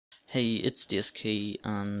Hey, it's DjSprayK,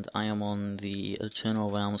 and I am on the Eternal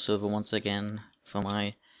Realm server once again for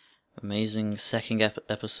my amazing second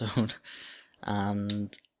episode.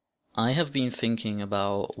 And I have been thinking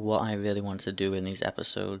about what I really want to do in these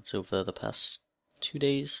episodes over the past 2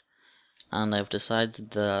 days, and I've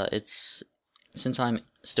decided that since I'm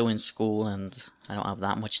still in school and I don't have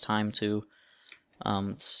that much time to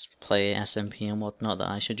play SMP and whatnot, that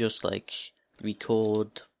I should just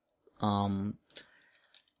record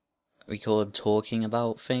record talking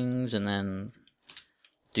about things and then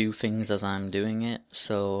do things as I'm doing it.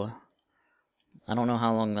 So I don't know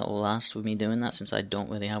how long that will last with me doing that, since I don't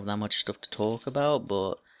really have that much stuff to talk about.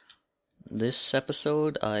 But this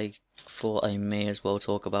episode, I thought I may as well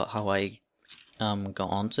talk about how I got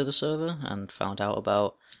onto the server and found out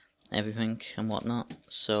about everything and whatnot.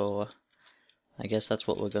 So I guess that's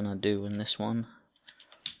what we're gonna do in this one.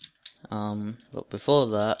 But before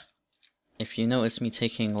that, if you notice me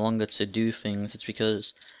taking longer to do things, it's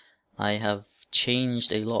because I have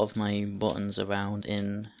changed a lot of my buttons around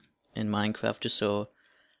in Minecraft just so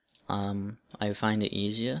I find it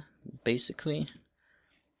easier, basically,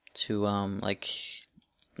 to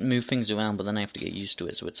move things around, but then I have to get used to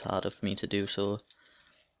it, so it's harder for me to do. So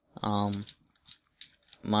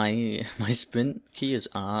my sprint key is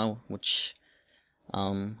R, which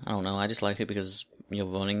I don't know, I just like it because you're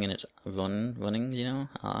running and it's running, you know,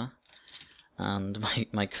 R. And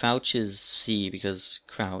my crouch is C because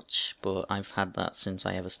crouch, but I've had that since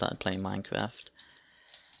I ever started playing Minecraft.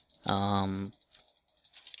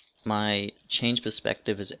 My change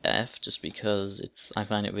perspective is F, just because I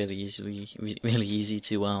find it really easy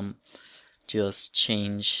to just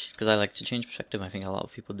change, because I like to change perspective. I think a lot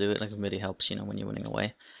of people do it. Like, it really helps, you know, when you're running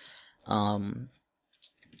away.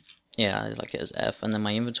 Yeah, I like it as F. And then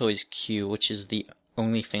my inventory is Q, which is the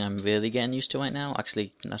only thing I'm really getting used to right now.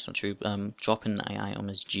 Actually, that's not true. Dropping an item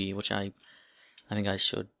is G, which I think I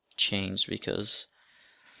should change, because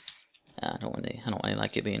I don't really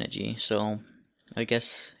like it being a G. So I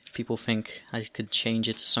guess if people think I could change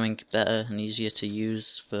it to something better and easier to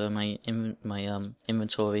use for my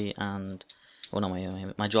inventory and, well,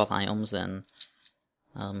 not my drop items, then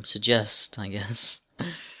suggest, I guess.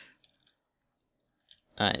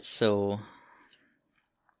 Alright, so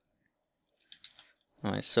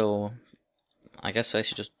I guess I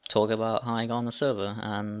should just talk about how I got on the server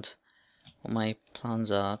and what my plans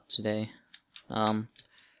are today. Well,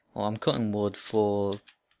 I'm cutting wood so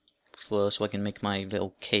I can make my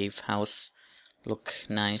little cave house look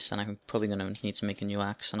nice, and I'm probably gonna need to make a new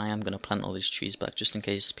axe, and I am gonna plant all these trees back just in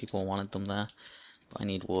case people wanted them there. But I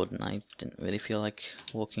need wood, and I didn't really feel like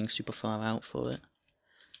walking super far out for it.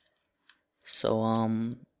 So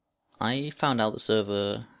I found out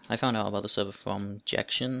about the server from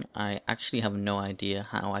Jection. I actually have no idea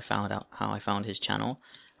how I found his channel.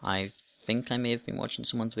 I think I may have been watching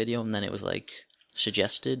someone's video and then it was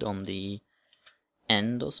suggested on the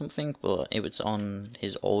end or something, but it was on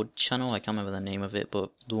his old channel. I can't remember the name of it, but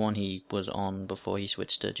the one he was on before he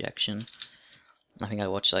switched to Jection. I think I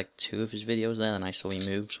watched 2 of his videos there, and I saw he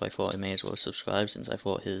moved, so I thought I may as well subscribe, since I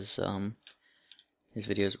thought his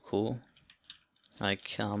videos were cool.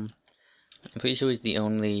 I'm pretty sure he's the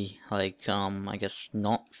only, I guess,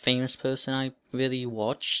 not famous person I really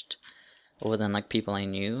watched, other than, people I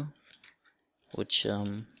knew, which, I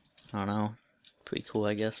don't know, pretty cool,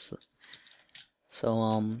 I guess.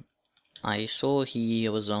 So, I saw he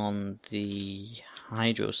was on the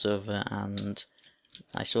Hydro server, and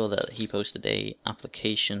I saw that he posted a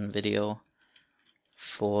application video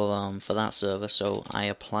for that server, so I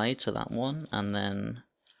applied to that one, and then,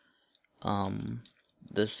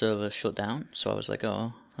 the server shut down, so I was like,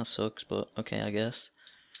 oh, that sucks, but okay, I guess.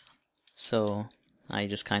 So I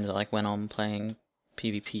just kind of went on playing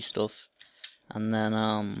PvP stuff, and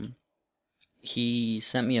then he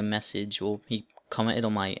sent me a message, or he commented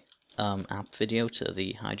on my app video to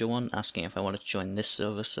the Hydra one, asking if I wanted to join this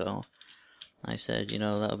server. So I said, you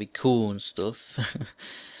know, that would be cool and stuff.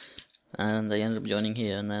 And I ended up joining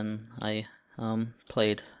here, and then I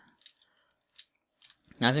played.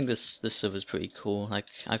 I think this server is pretty cool.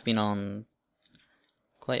 I've been on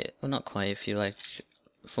not quite a few,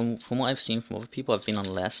 from what I've seen from other people, I've been on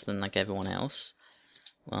less than everyone else.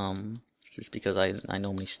 Just because I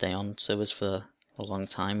normally stay on servers for a long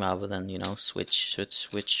time rather than, you know, switch,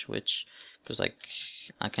 because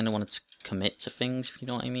I kind of wanted to commit to things, if you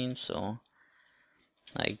know what I mean. So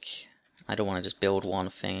I don't want to just build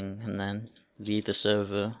one thing and then leave the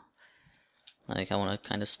server. I want to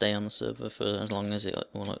kind of stay on the server for as long as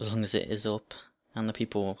it is up, and the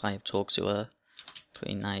people I have talked to are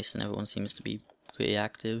pretty nice, and everyone seems to be pretty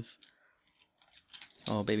active.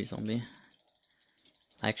 Oh, baby zombie.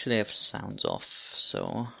 I actually have sounds off,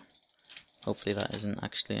 so hopefully that isn't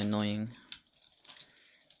actually annoying.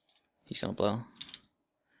 He's gonna blow.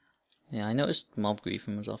 Yeah, I noticed mob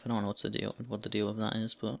griefing was off. I don't know what the deal with that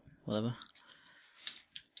is, but whatever.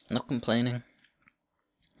 Not complaining.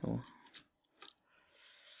 Cool.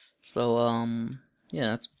 So yeah,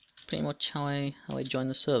 that's pretty much how I joined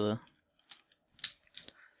the server.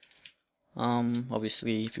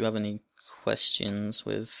 Obviously, if you have any questions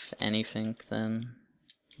with anything, then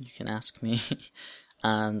you can ask me.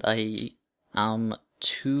 And I am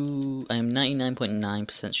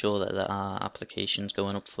 99.9% sure that there are applications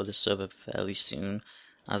going up for this server fairly soon.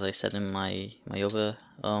 As I said in my other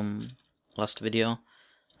last video,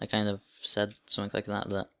 I kind of said something like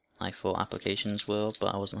that I thought applications were up,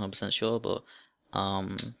 but I wasn't 100% sure. But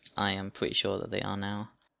I am pretty sure that they are now.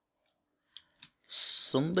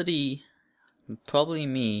 Somebody, probably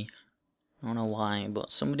me, I don't know why,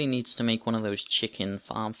 but somebody needs to make one of those chicken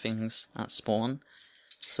farm things at spawn,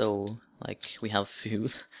 so like we have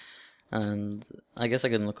food. And I guess I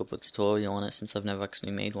can look up a tutorial on it since I've never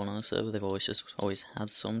actually made one on a server. They've always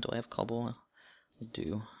had some. Do I have cobble? I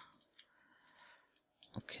do.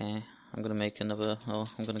 Okay, I'm gonna make another. Oh,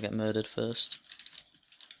 I'm gonna get murdered first.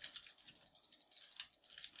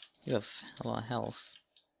 You have a lot of health.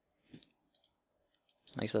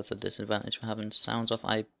 I guess that's a disadvantage for having sounds off.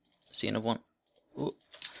 I see another one. Ooh.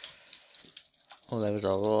 Oh, there was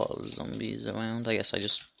a lot of zombies around. I guess I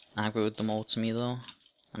just aggroed them all to me though.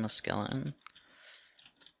 And a skeleton.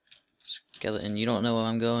 Skeleton, you don't know where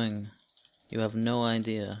I'm going. You have no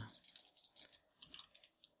idea.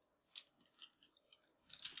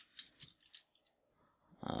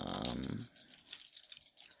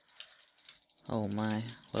 Oh my,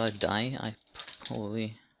 will I die? I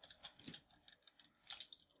probably.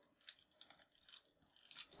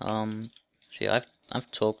 See, I've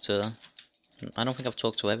talked to. I don't think I've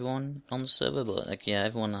talked to everyone on the server, but like yeah,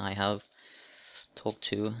 everyone I have talked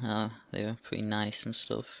to, they're pretty nice and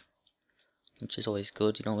stuff, which is always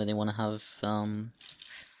good. You don't really want to have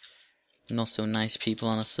not so nice people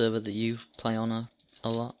on a server that you play on a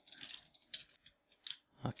lot.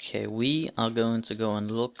 Okay, we are going to go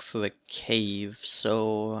and look for a cave,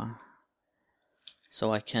 so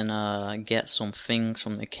I can get some things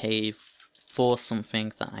from the cave for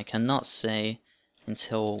something that I cannot say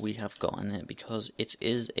until we have gotten it, because it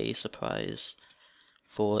is a surprise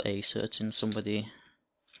for a certain somebody.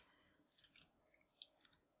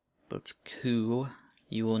 But who?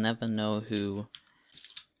 You will never know who.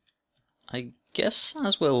 I guess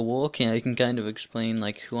as we're walking I can kind of explain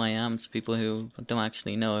like who I am to people who don't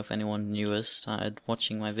actually know, if anyone new has started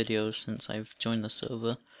watching my videos since I've joined the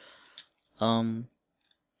server.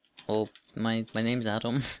 Well, my name's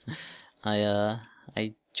Adam. I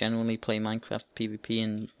generally play Minecraft PvP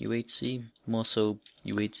and UHC, more so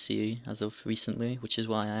UHC as of recently, which is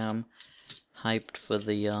why I am hyped for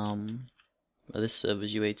the this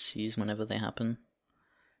server's UHCs whenever they happen.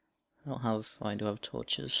 I do have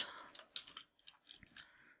torches.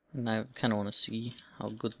 And I kind of want to see how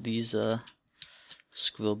good these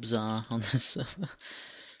scrubs are on this server.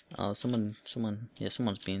 Oh, someone's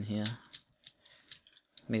been here.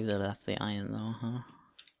 Maybe they left the iron though, huh?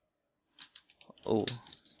 Oh,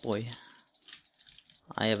 boy.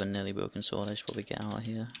 I have a nearly broken sword, I should probably get out of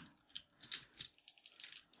here.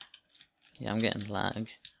 Yeah, I'm getting lag.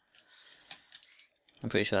 I'm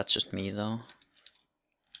pretty sure that's just me though.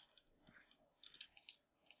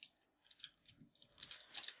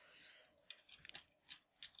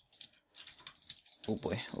 Oh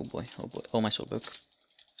boy, oh boy, oh boy. Oh, my sword broke.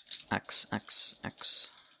 Axe, axe, axe.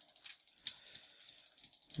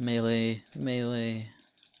 Melee, melee.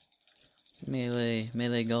 Melee,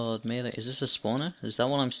 melee god, melee. Is this a spawner? Is that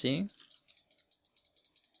what I'm seeing?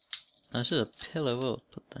 No, this is a pillar up.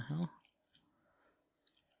 What the hell?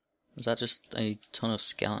 Is that just a ton of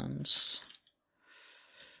skeletons?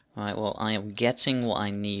 Alright, well, I am getting what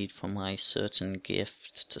I need for my certain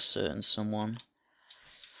gift to certain someone.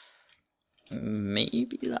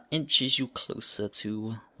 Maybe that inches you closer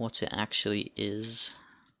to what it actually is.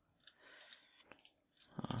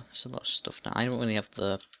 Oh, there's a lot of stuff now. I don't really have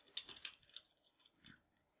the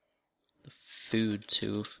food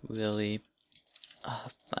to really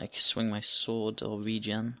like swing my sword or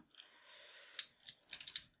regen.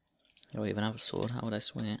 I don't even have a sword. How would I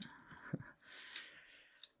swing it?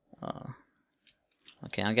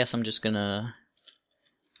 Okay, I guess I'm just gonna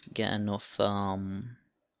get enough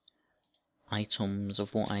items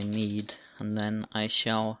of what I need, and then I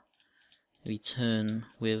shall return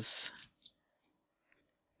with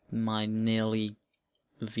my nearly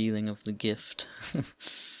revealing of the gift.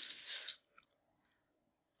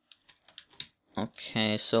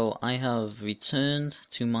 Okay, so I have returned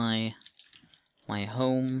to my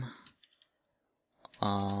home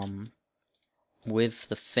with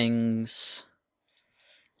the things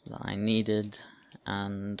that I needed,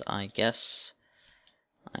 and I guess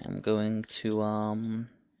I am going to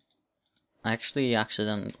I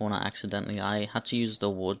had to use the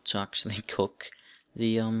wood to actually cook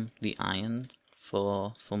the iron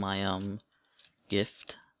for my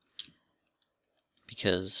gift,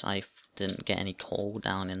 because I didn't get any coal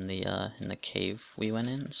down in the cave we went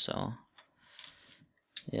in, so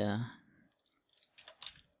yeah.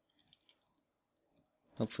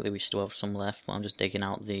 Hopefully we still have some left, but I'm just digging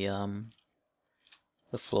out the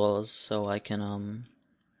floors so I can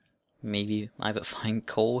maybe either find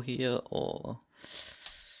coal here, or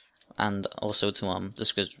and also to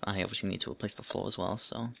just because I obviously need to replace the floor as well,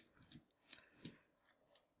 so,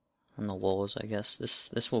 and the walls. I guess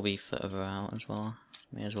this will be further out as well.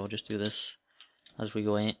 May as well just do this as we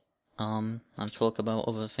go in, and talk about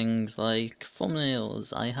other things like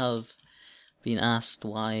thumbnails. I have been asked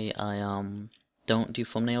why I don't do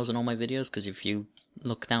thumbnails in all my videos, because if you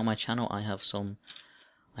look down my channel, I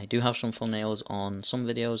do have some thumbnails on some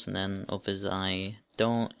videos, and then others I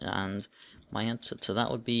don't, and my answer to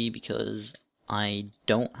that would be because I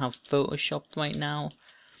don't have Photoshop right now,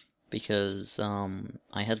 because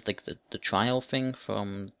I had like the trial thing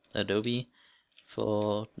from Adobe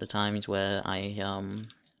for the times where I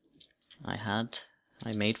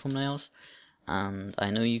made thumbnails, and I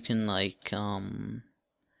know you can like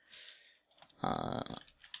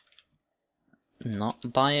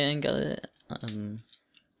not buy it and get it,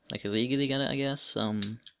 like illegally get it, I guess,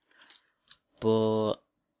 but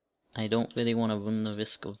I don't really want to run the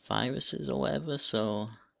risk of viruses or whatever, so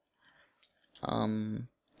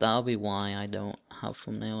that'll be why I don't have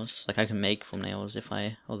thumbnails. Like, I can make thumbnails if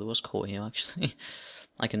I, oh, there was coal here actually.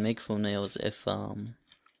 I can make thumbnails if I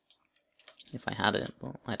had it,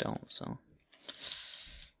 but I don't, so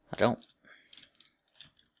I don't.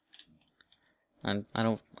 And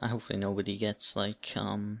hopefully nobody gets like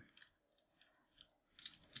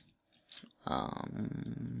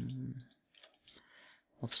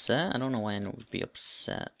upset. I don't know why anyone would be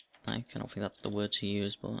upset. Like, I don't think that's the word to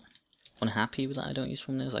use, but unhappy with that I don't use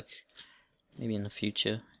thumbnails. Like, maybe in the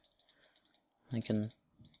future I can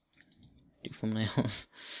do thumbnails.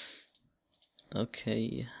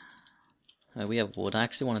 Okay, we have wood. I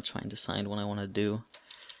actually want to try and decide what I want to do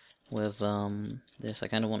with this. I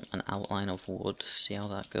kind of want an outline of wood, see how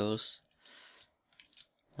that goes.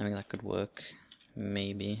 I think that could work,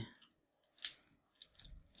 maybe.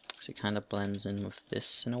 So it kind of blends in with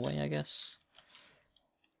this in a way, I guess.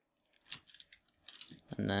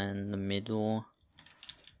 And then the middle,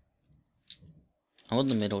 I want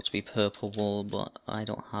the middle to be purple wool, but I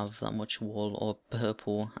don't have that much wool or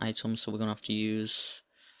purple items, so we're gonna have to use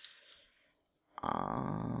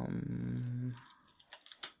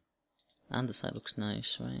andesite looks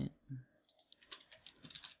nice, right?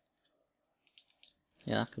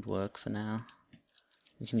 Yeah, that could work for now.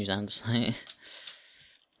 We can use andesite.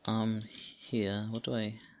 Here, what do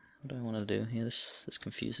I want to do here? This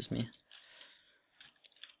confuses me.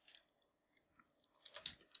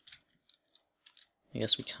 I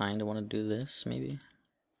guess we kind of want to do this, maybe.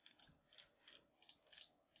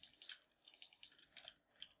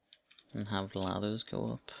 And have the ladders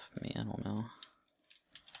go up. I don't know.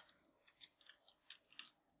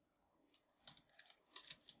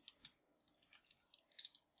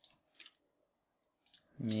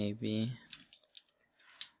 Maybe.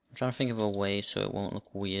 I'm trying to think of a way so it won't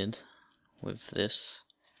look weird with this.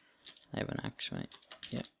 I have an axe, right?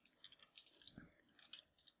 Yep.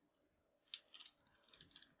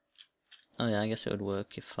 Oh yeah, I guess it would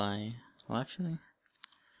work if I... Well, actually...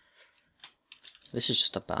 This is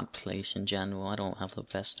just a bad place in general. I don't have the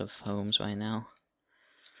best of homes right now.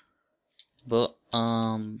 But,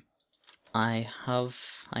 I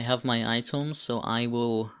have my items, so I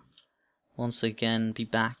will once again be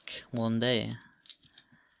back one day.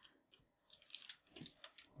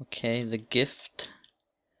 Okay, the gift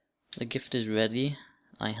is ready.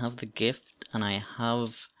 I have the gift, and I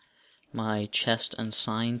have my chest and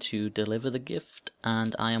sign to deliver the gift,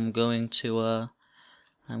 and I am going to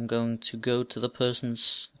go to the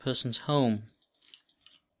person's home.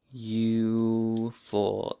 You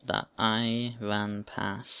thought that I ran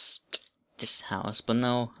past this house, but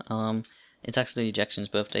no, it's actually Jexion's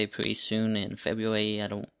birthday pretty soon in February. I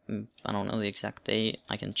don't know the exact date.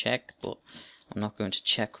 I can check, but I'm not going to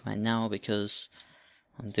check right now because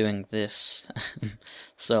I'm doing this.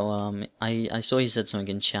 So I saw he said something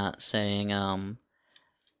in chat saying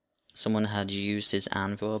someone had used his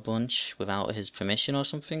anvil a bunch without his permission or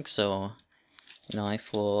something, so you know, I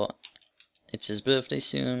thought it's his birthday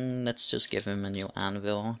soon, let's just give him a new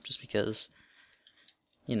anvil, just because,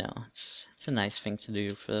 you know, it's a nice thing to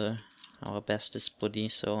do for our bestest buddy,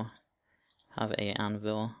 so have a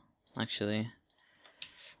anvil. Actually,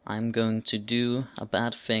 I'm going to do a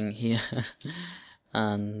bad thing here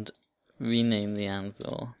and rename the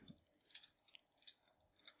anvil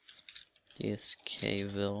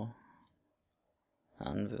DjSprayK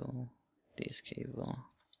anvil DjSprayK.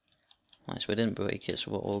 Nice, we didn't break it,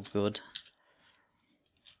 so we're all good.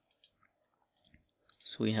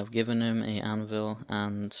 So we have given him a anvil,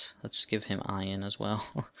 and let's give him iron as well.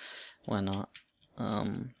 Why not?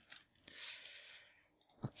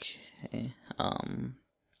 Okay.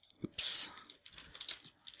 Oops.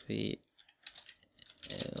 The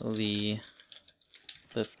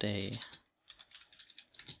birthday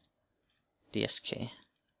DjSprayK.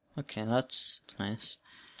 Okay, that's nice.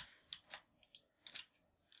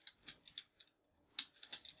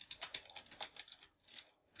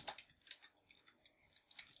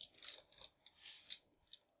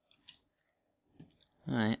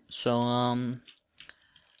 Alright, so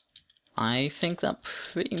I think that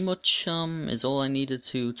pretty much is all I needed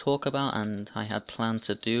to talk about and I had planned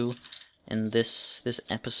to do in this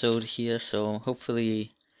episode here, so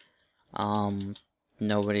hopefully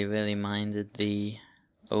nobody really minded the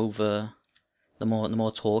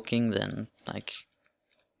more talking than like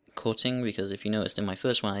cutting, because if you noticed in my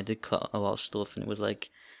first one I did cut a lot of stuff and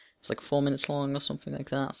it's like 4 minutes long or something like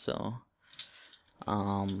that, so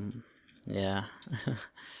yeah.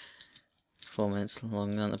 4 minutes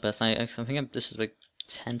long, not the best. I think this is like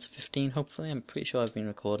 10 to 15 hopefully. I'm pretty sure I've been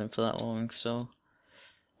recording for that long, so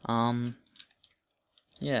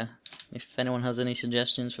yeah, if anyone has any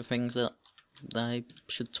suggestions for things that I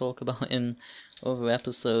should talk about in other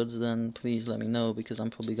episodes, then please let me know, because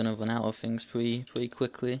I'm probably gonna run out of things pretty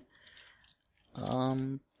quickly.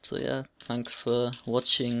 So yeah, thanks for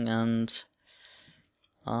watching, and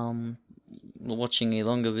watching a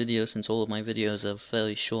longer video, since all of my videos are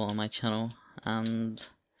fairly short on my channel, and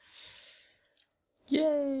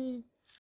yay!